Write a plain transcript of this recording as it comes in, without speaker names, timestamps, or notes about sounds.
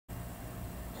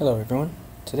Hello everyone.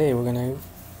 Today we're going to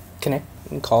connect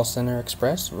Call Center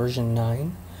Express version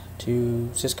 9 to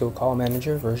Cisco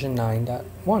CallManager version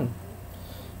 9.1.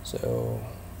 So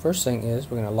first thing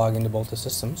is we're going to log into both the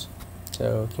systems.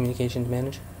 So Communications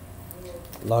Manager,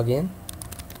 log in.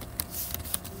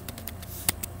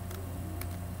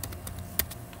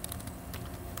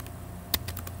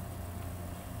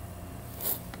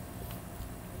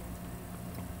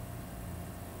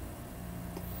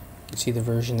 You can see the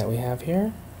version that we have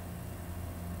here,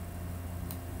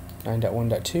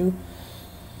 9.1.2,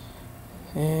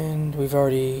 and we've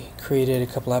already created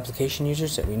a couple application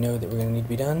users that we know that we're going to need to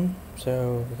be done.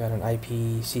 So we've got an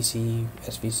IP CC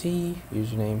SVC,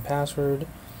 username, password,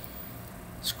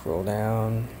 scroll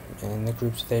down, and the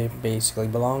groups they basically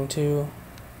belong to.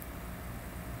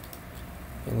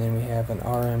 And then we have an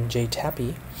RMJ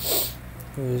Tappy,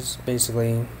 who is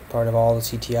basically part of all the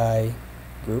CTI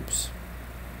groups.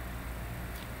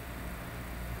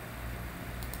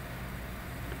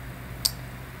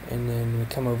 And then we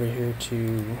come over here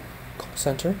to Call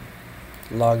Center,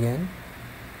 log in.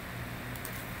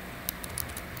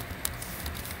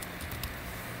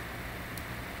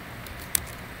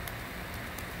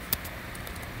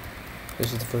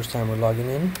 This is the first time we're logging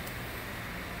in,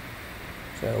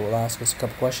 so it will ask us a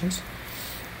couple questions.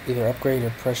 Either upgrade or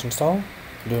fresh install.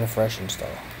 I'm doing a fresh install.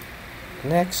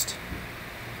 Next.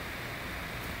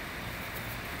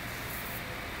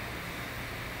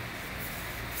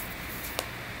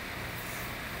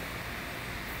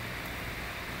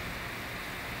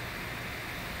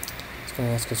 It's going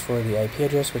to ask us for the IP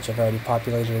address, which I've already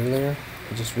populated earlier.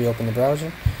 I just reopen the browser.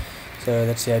 So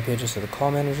that's the IP address of the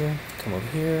call manager. Come over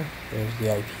here. There's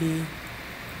the IP.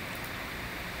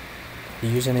 The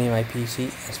username IPC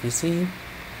SVC.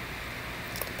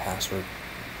 The password.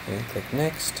 And click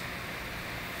next.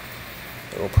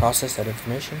 It will process that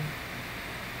information.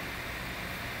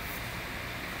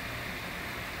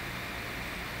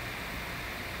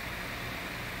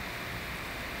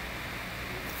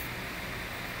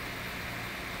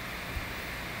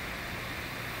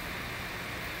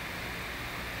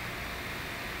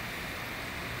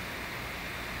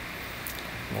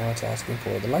 Now it's asking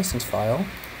for the license file.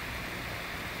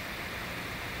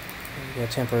 We've got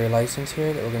a temporary license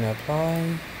here that we're going to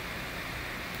apply.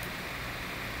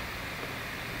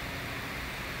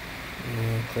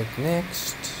 And click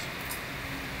next.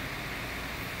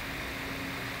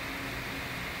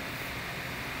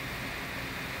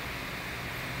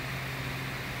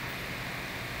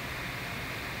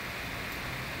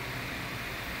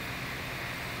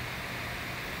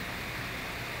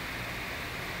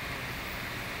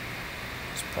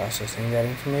 Processing that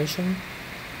information.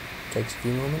 Takes a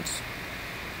few moments.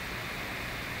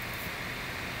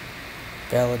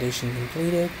 Validation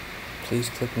completed. Please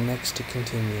click next to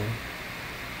continue.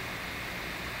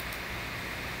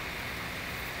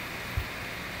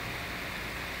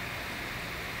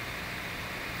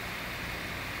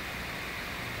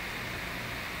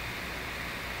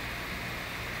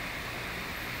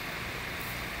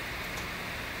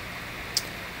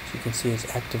 So you can see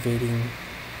it's activating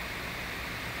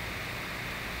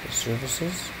the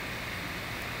services.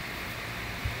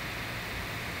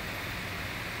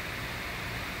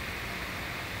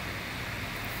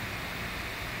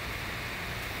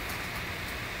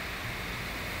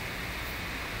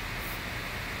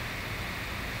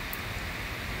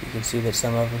 You can see that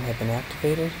some of them have been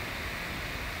activated.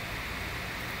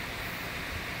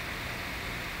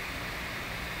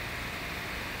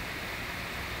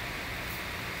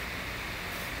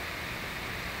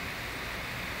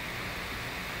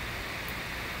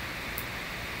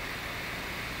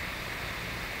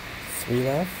 Three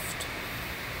left.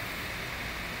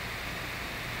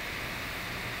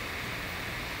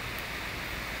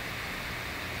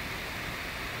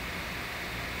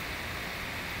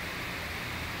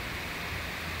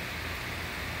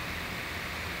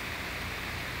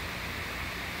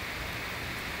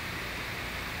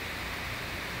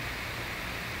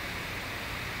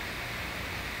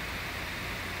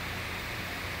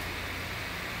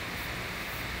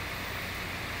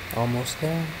 Almost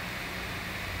there.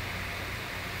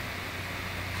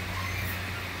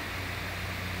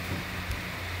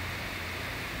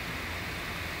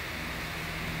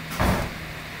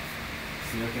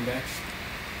 You looking back?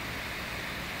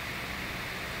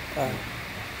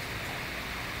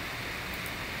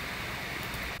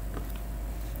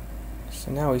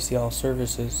 So now we see all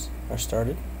services are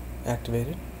started,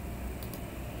 activated.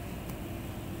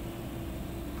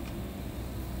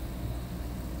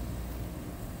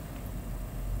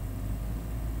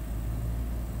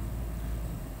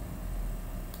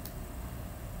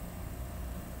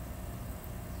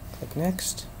 Click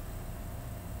next.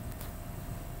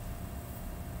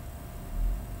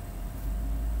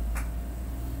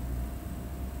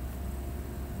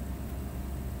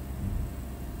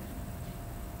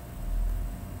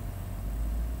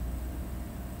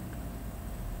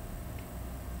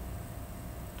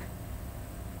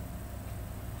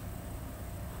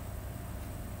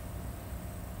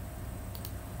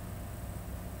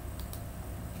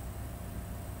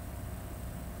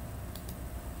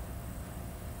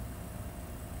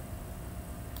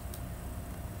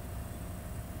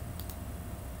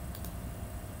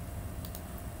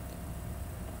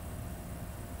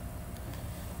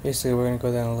 Basically, we're going to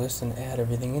go down the list and add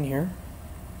everything in here.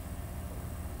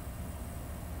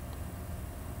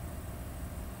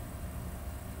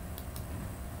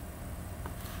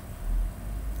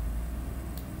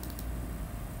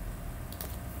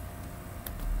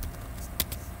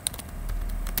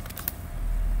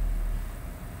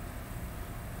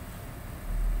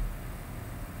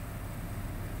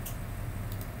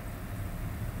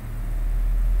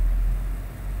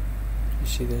 You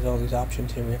see there's all these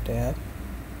options here we have to add.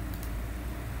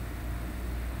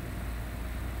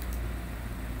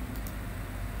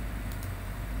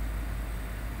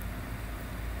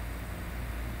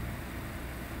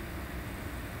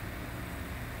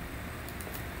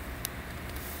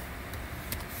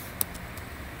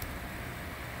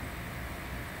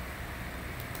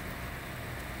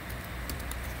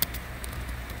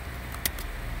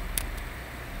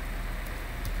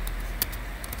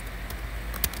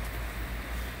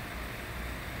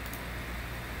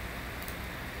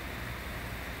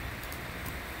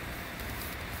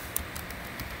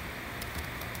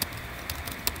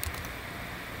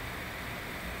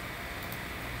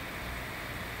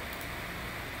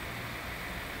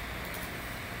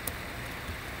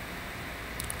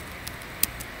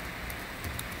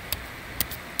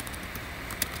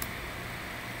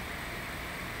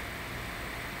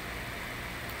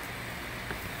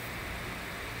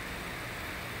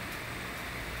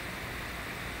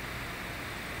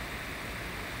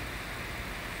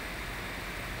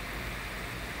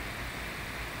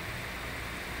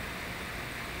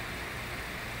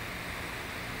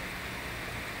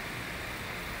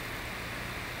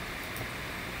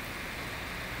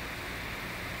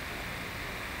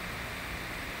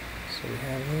 So we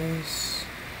have this.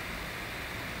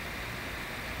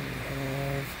 We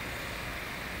have.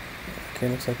 Okay,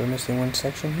 looks like we're missing one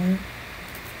section here.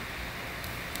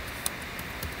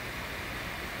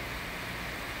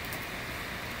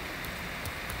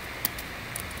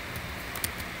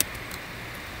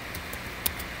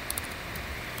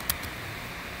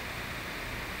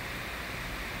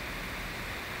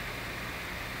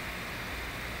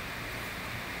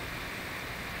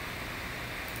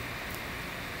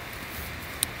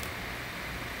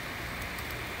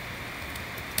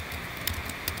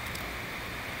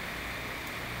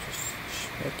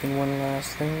 Checking one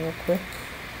last thing real quick.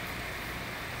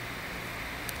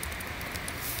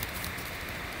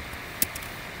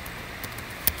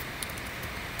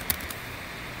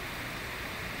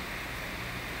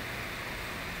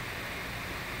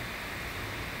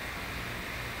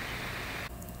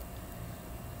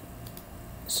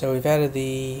 So we've added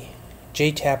the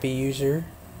JTAPI user,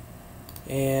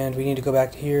 and we need to go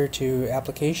back here to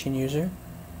application user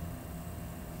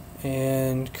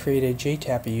and create a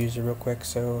JTAPI user real quick.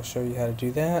 So I'll show you how to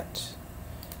do that.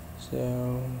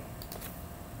 So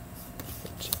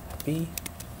JTAPI,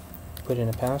 put in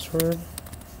a password,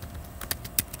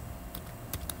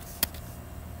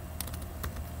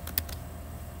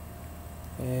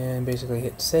 and basically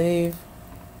hit save.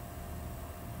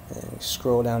 And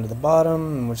scroll down to the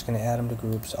bottom, and we're just going to add them to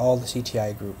groups, all the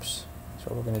CTI groups. That's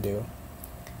what we're going to do.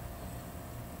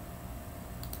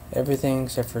 Everything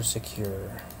except for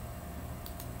secure.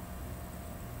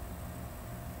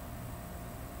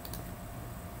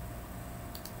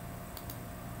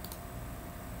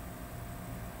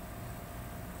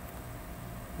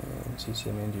 And CUCM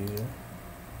end user.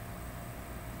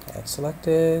 Add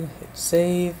selected, hit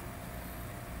save.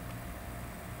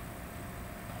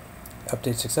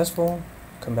 Update successful.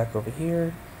 Come back over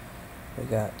here. We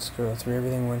got scroll through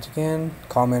everything once again.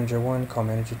 CallManager 1,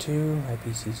 CallManager 2,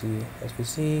 IPCC,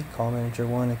 SVC, CallManager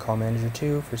 1 and CallManager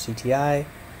 2 for CTI.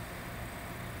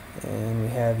 And we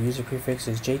have user prefix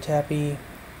is JTAPI,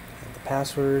 and the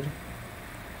password.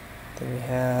 Then we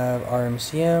have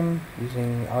RMCM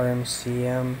using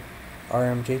RMCM,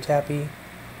 RMJTAPI,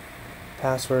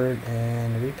 password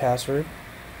and repassword.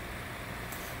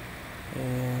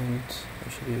 And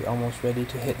we should be almost ready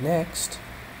to hit next.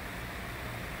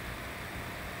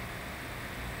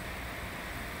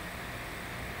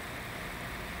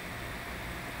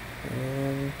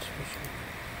 And we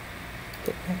should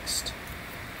hit next.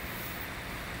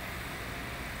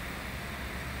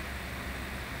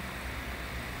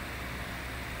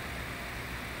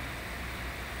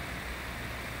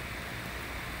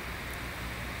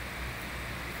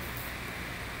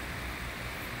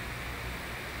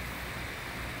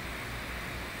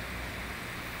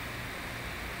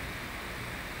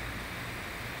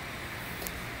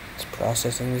 It's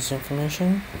processing this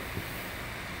information.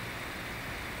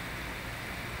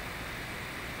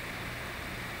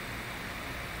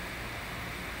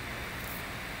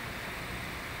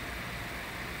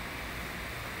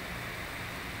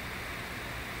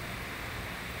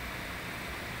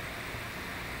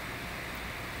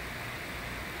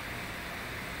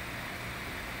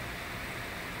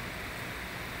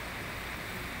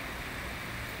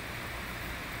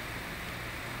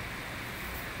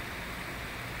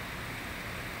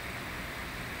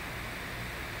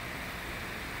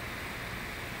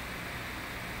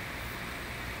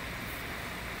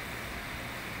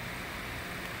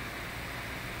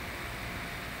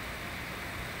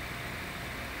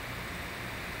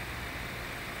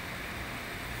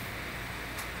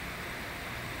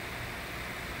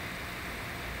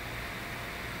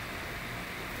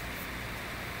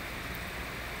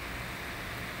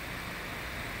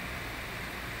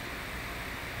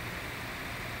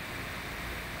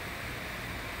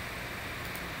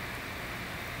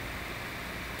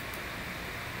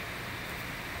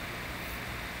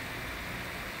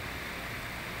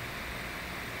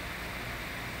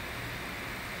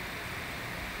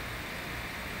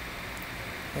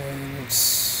 And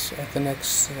it's at the next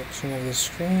section of the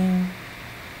screen.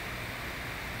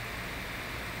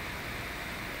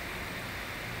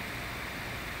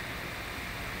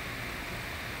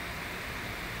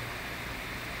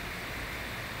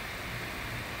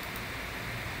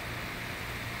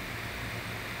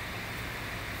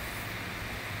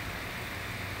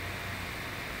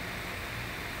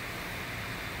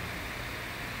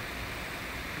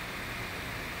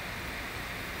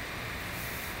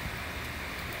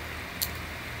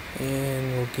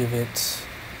 And we'll give it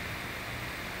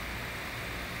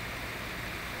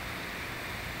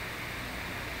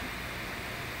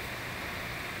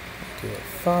give it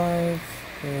 5,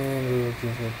 and we will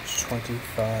give it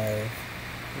 25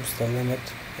 is the limit.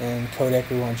 And codec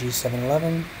we want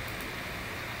G711.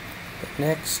 Hit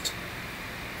next.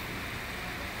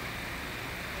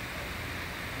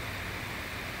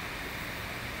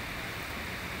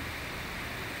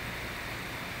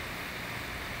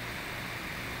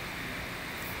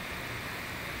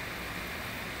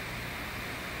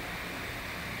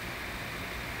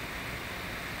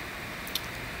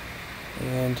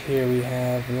 And here we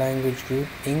have language group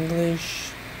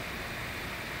English.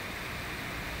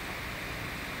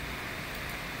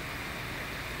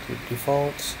 Group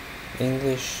defaults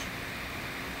English.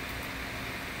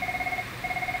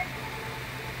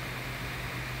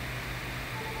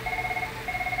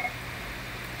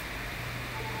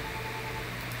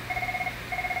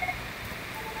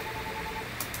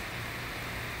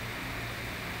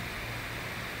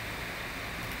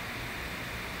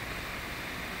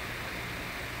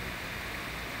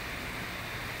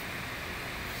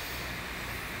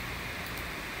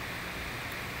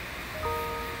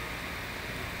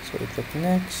 So we click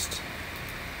next,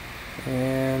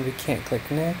 and we can't click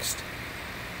next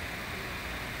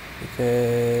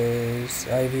because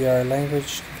IVR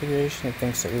language configuration, it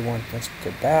thinks that we want, let's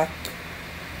go back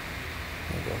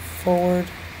and go forward.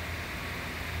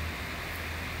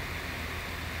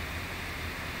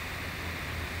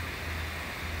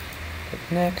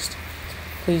 Click next.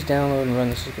 Please download and run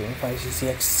the Cisco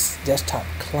UCCX desktop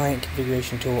client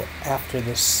configuration tool after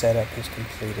this setup is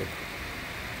completed.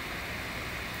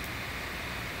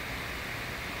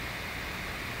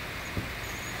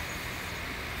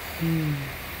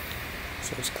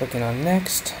 So it's clicking on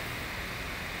next.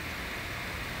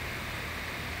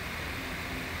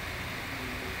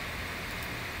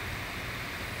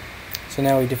 So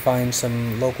now we define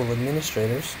some local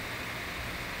administrators.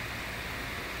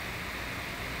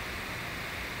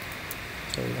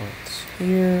 So we want this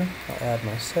here. I'll add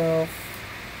myself.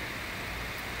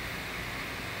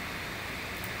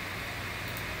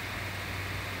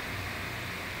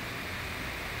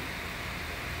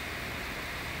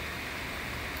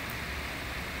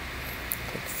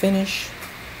 Finish,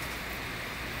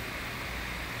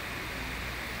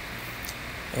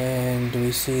 and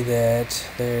we see that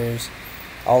there's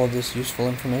all of this useful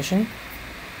information.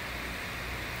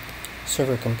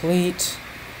 Server complete,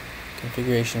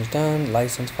 configuration is done,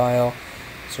 license file,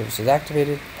 services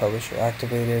activated, publisher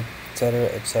activated, etc.,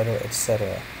 etc.,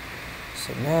 etc.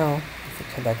 So now, if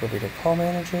come back over to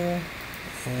CallManager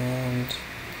and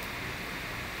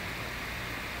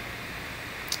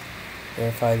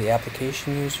verify the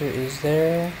application user is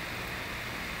there.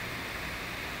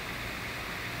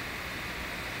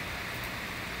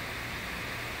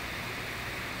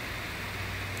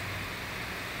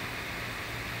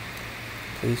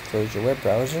 Please close your web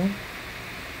browser.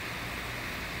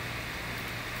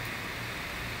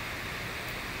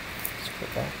 Let's go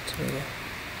back to the,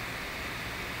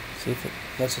 see if it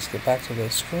lets us get back to the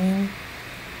screen.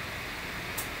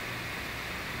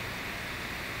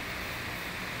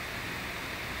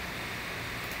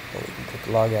 Or we can click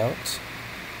log out.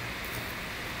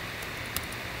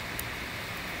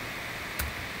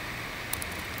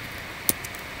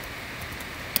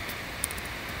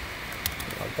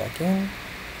 Log back in.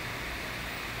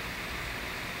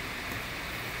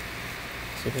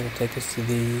 See if it'll take us to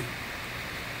the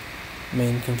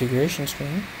main configuration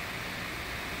screen.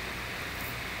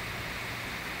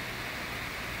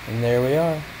 And there we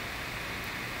are.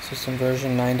 System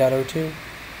version 9.02.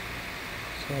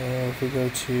 So if we go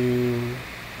to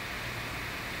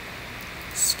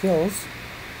skills,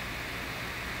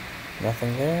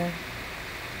 nothing there.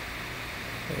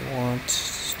 We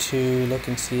want to look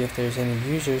and see if there's any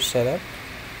users set up.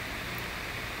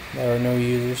 There are no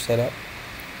users set up.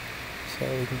 So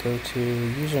we can go to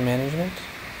user management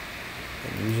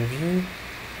and user view.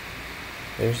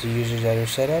 There's the users that are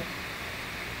set up.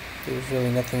 There's really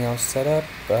nothing else set up.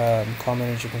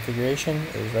 CallManager configuration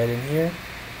is right in here.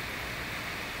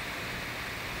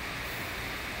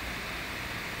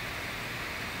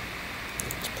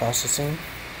 It's processing.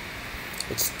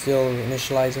 It's still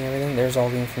initializing everything. There's all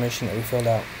the information that we filled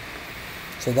out.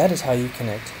 So that is how you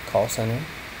connect Call Center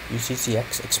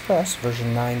UCCX Express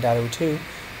version 9.02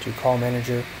 to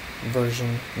CallManager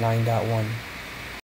version 9.1.